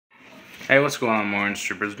Hey, what's going on, Orange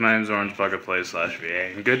Troopers? My name's Orange Bucket Play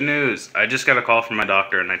 /VA. And good news, I just got a call from my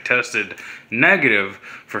doctor and I tested negative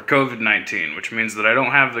for COVID-19, which means that I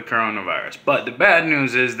don't have the coronavirus. But the bad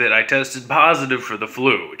news is that I tested positive for the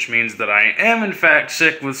flu, which means that I am in fact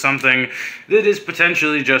sick with something that is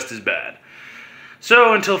potentially just as bad.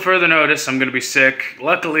 So until further notice, I'm going to be sick.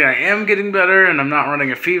 Luckily, I am getting better and I'm not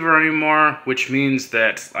running a fever anymore, which means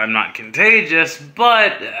that I'm not contagious,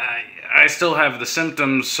 but I still have the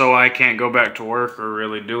symptoms, so I can't go back to work or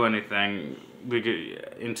really do anything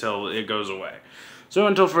until it goes away. So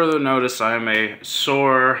until further notice, I am a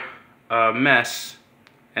sore mess,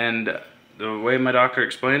 and the way my doctor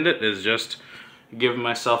explained it is just give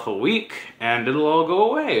myself a week and it'll all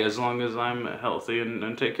go away as long as I'm healthy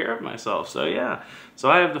and take care of myself. So yeah,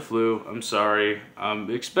 so I have the flu. I'm sorry.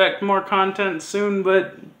 Expect more content soon,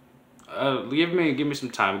 but give me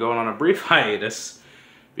some time. Going on a brief hiatus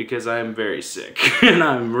because I am very sick and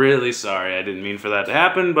I'm really sorry. I didn't mean for that to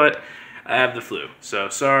happen, but I have the flu. So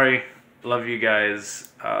sorry. Love you guys.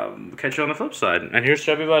 Catch you on the flip side. And here's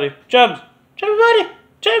Chubby Buddy. Chubby Buddy.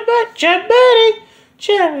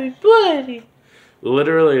 Chubby Buddy.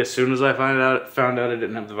 Literally, as soon as I found out I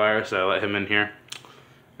didn't have the virus, I let him in here.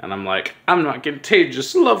 And I'm like, I'm not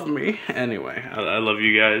contagious, love me. Anyway, I love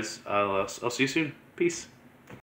you guys. I'll see you soon. Peace.